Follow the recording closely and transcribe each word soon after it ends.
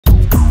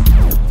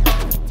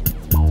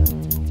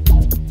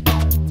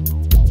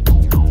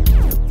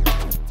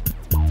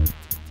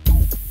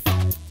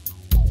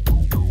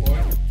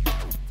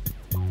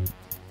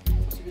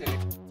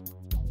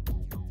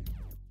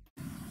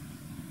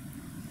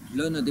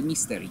learn the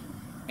mystery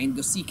and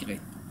the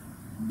secret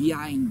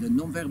behind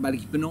non-verbal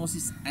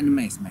hypnosis and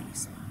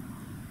mesmerism.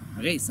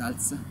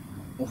 Results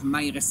of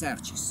my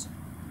researches.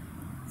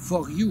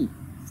 For you,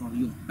 for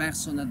your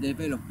personal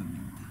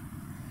development,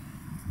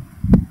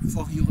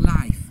 for your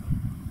life,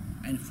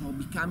 and for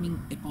becoming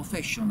a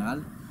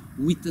professional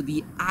with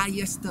the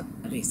highest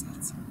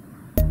results.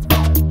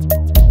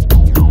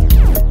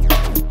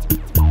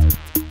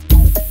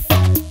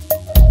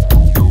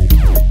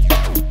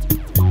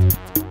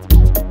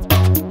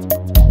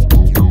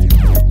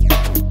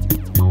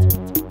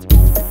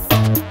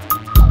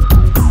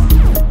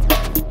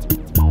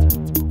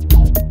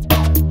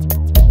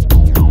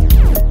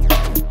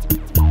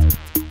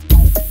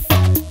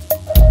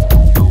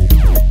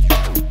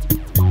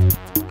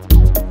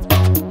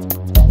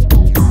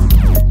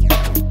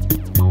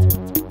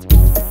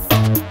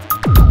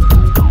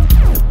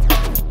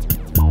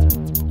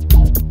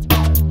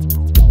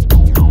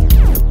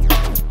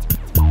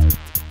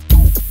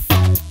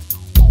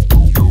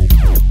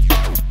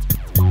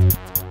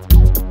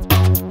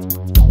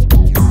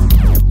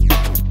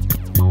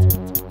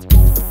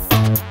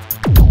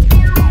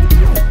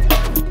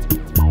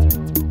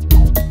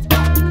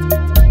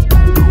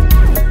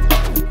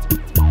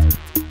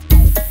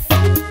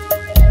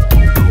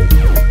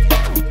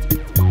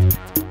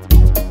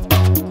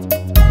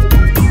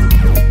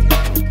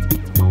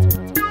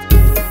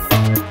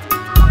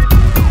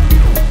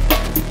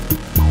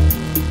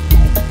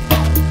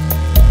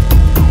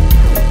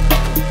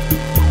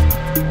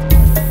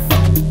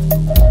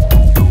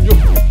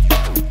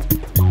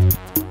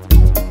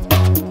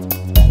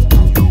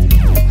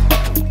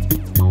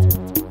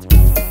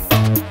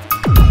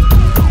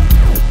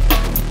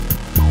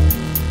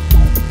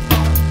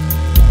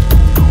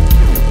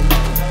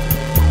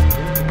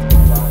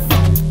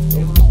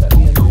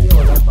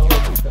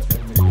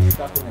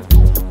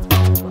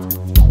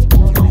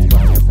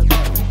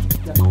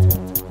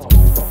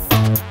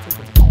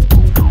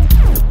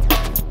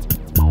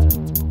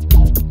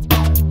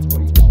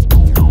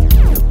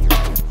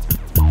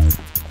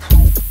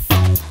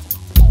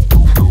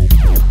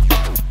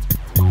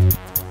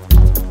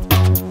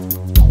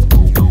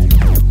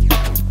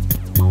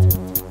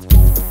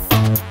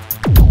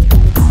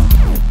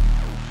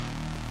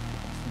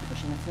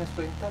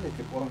 Sperimentale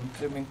che può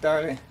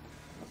incrementare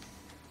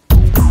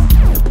gli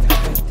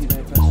effetti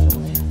delle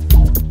persone.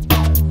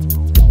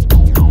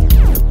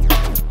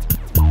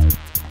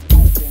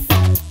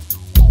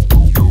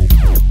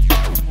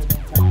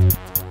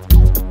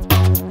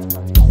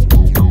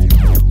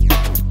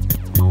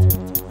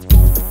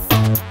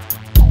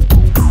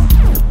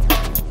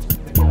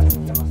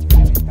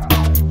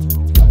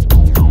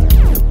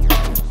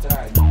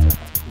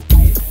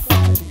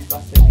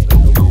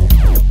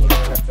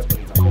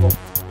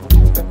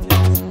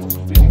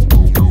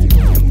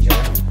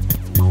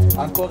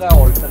 Ancora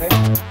oltre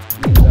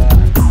tutta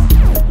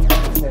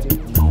una serie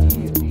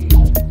di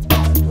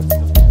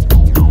situazioni.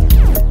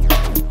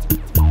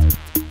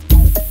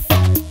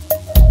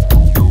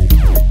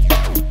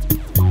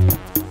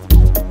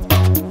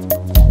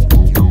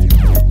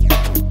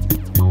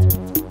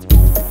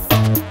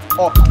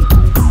 Occhi.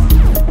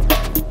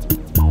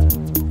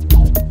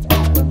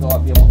 Quando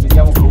vediamo che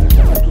abbiamo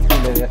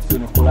tutte le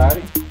reazioni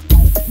oculari,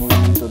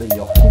 movimento degli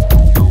occhi.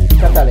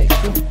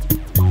 Catalessi,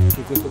 che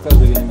in questo caso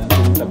viene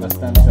mantenuta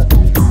abbastanza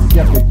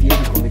sia coi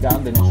piedi, con le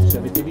gambe, non so se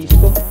avete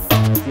visto,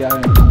 sia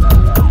in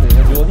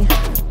altre regioni.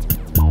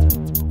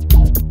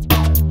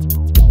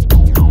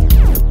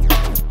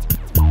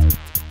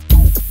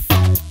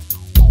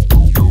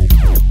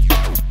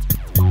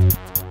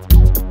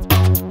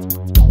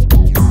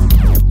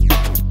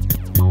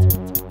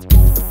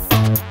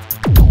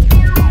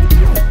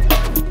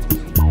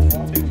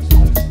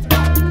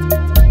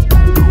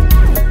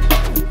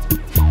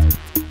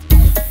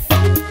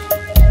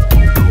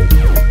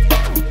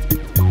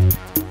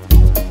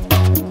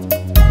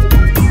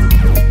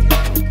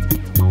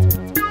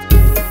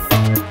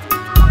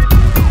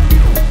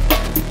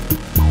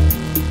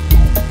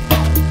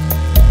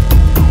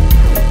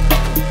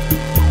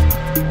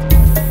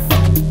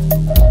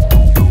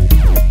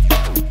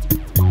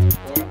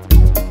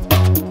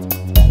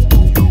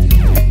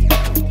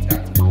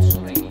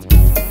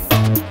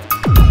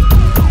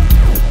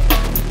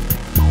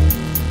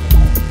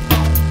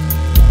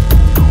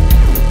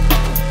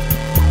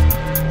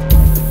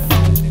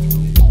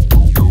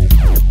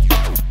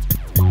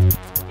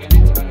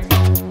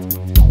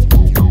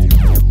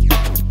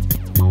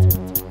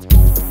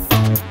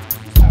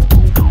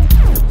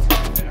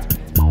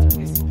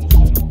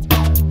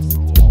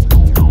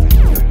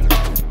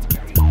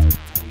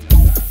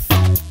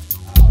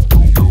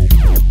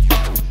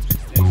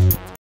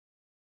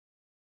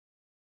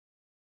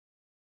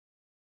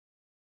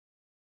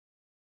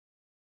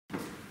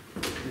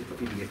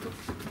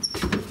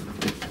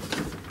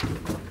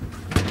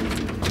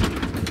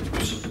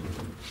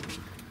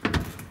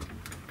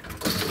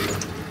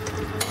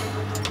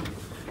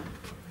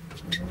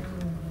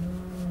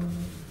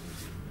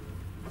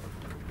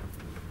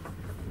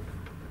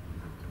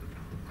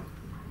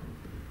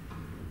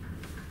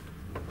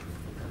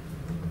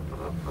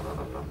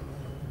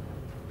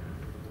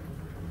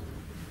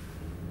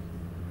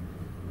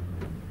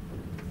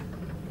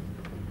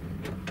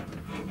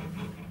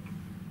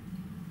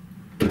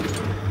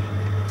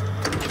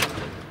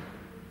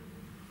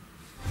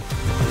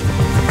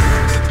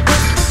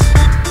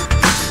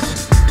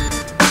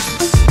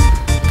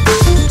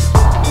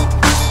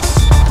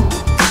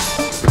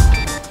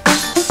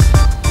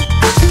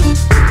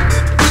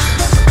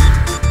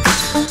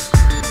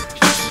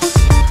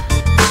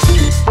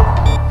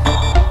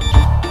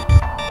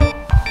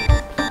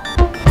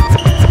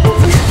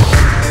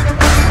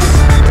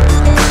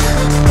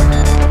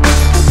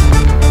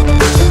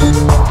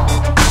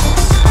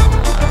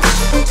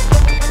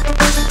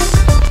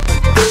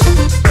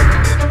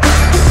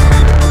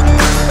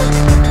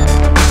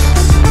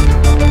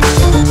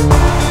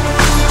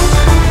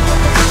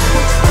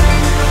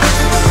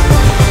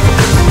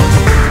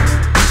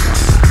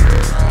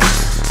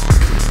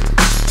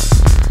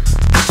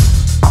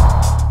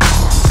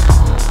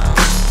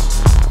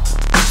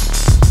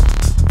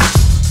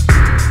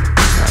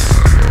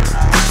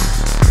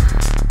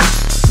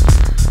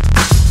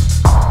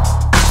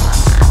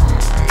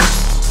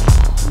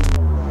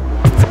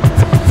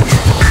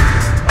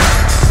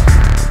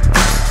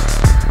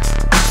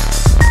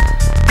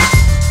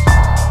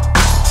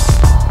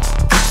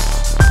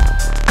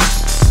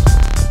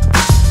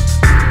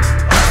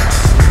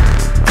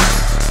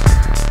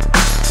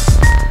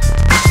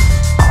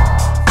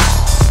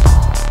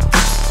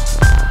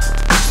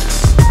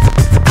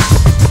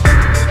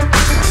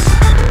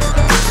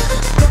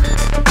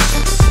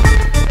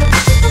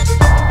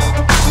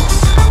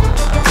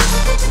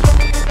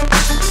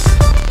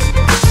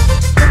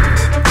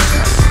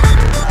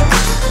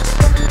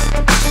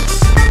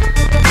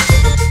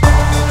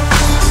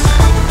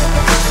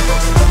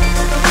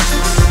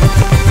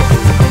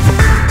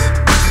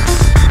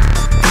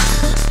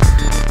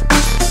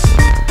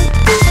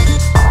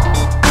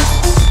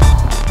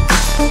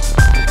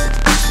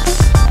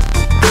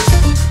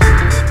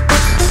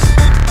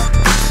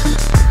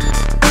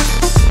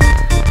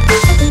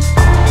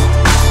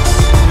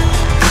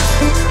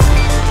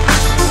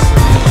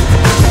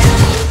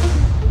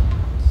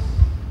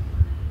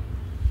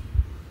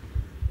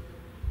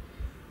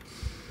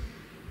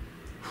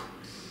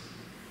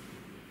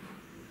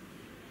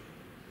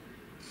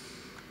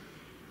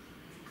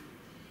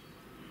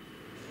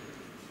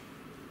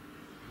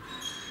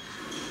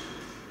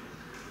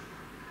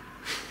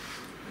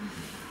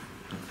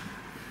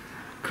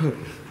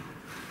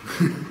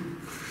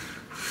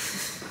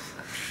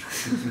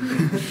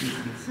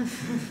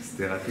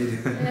 C'était rapide.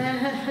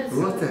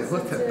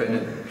 What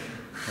happened?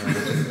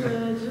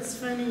 Just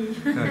funny.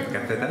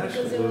 Cafetage?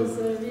 Because it was a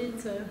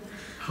bit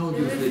How do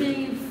you feel?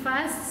 everything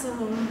fast, so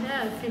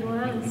yeah, I feel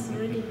well. It's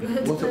really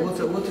good. What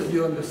do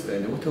you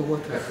understand? What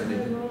I happened?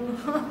 don't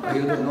know.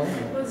 You don't know?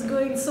 It was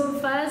going so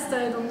fast.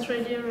 I don't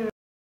really remember.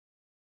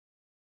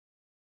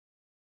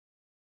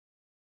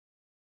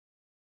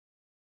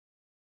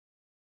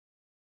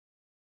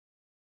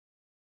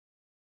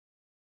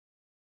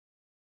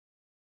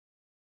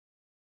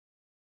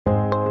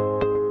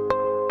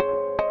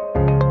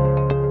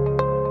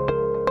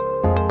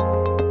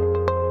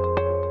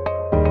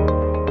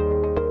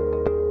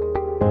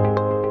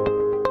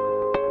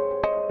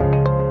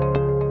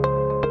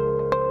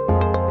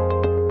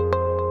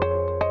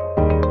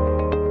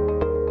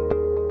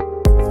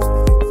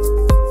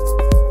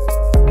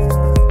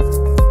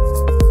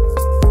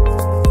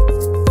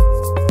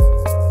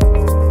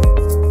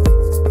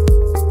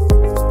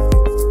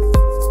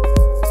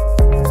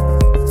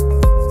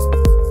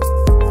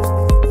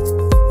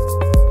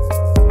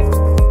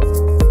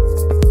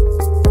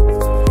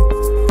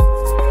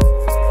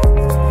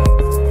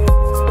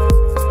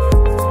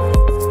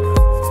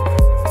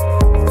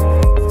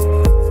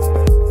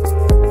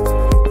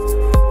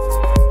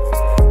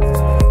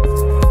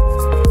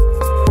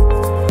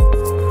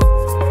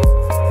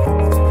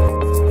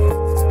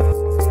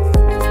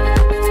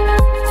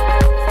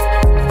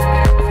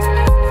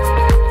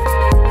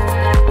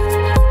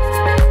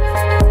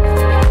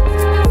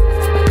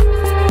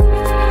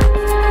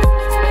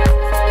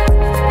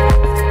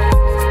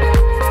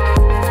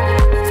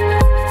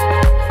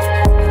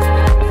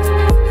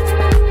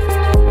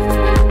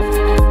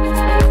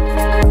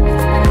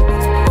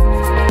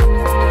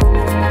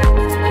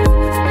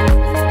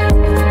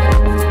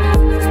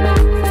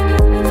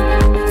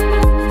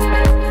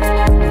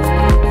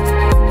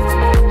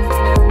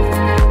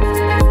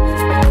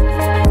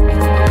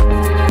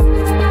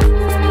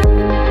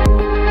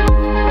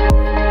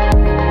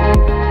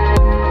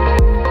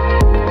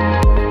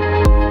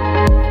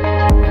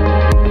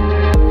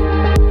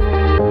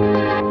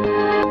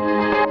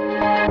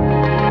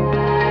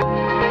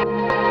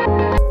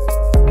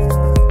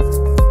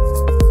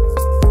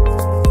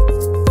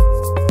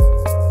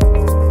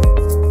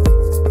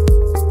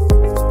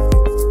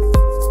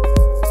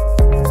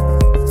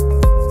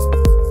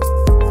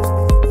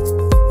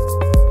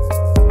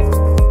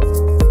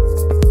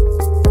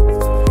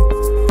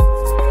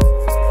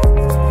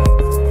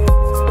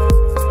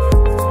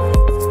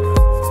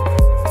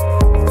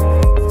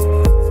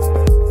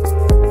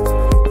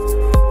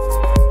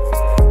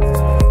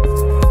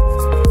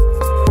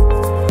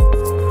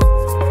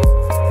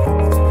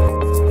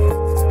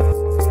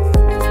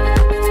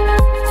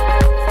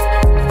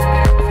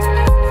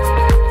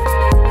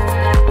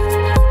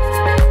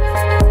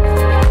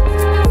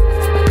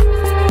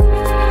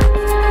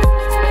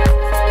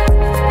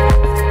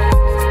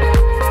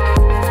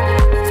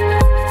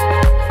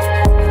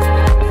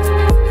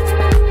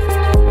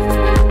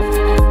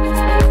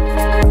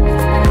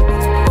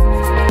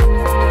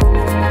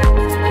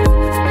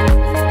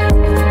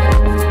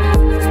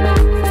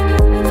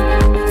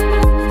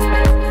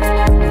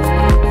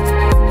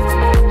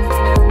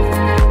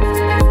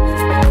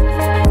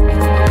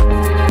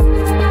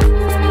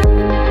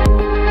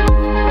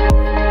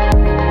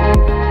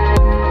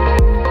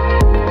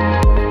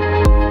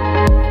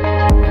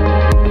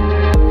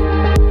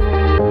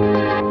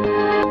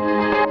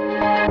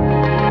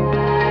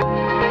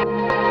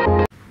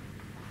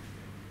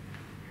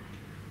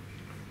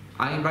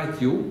 I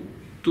invite you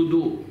to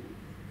do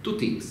two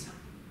things.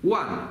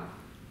 One,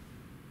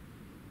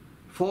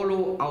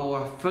 follow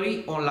our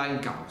free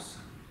online course.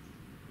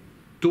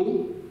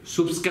 Two,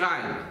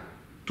 subscribe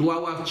to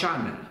our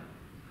channel,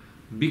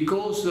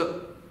 because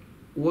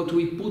what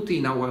we put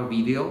in our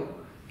video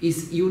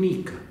is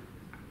unique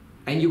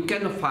and you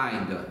cannot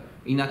find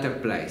in other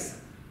place.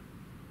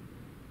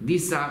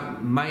 These are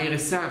my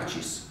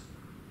researches,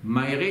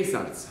 my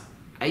results,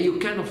 and you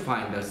cannot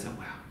find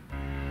elsewhere.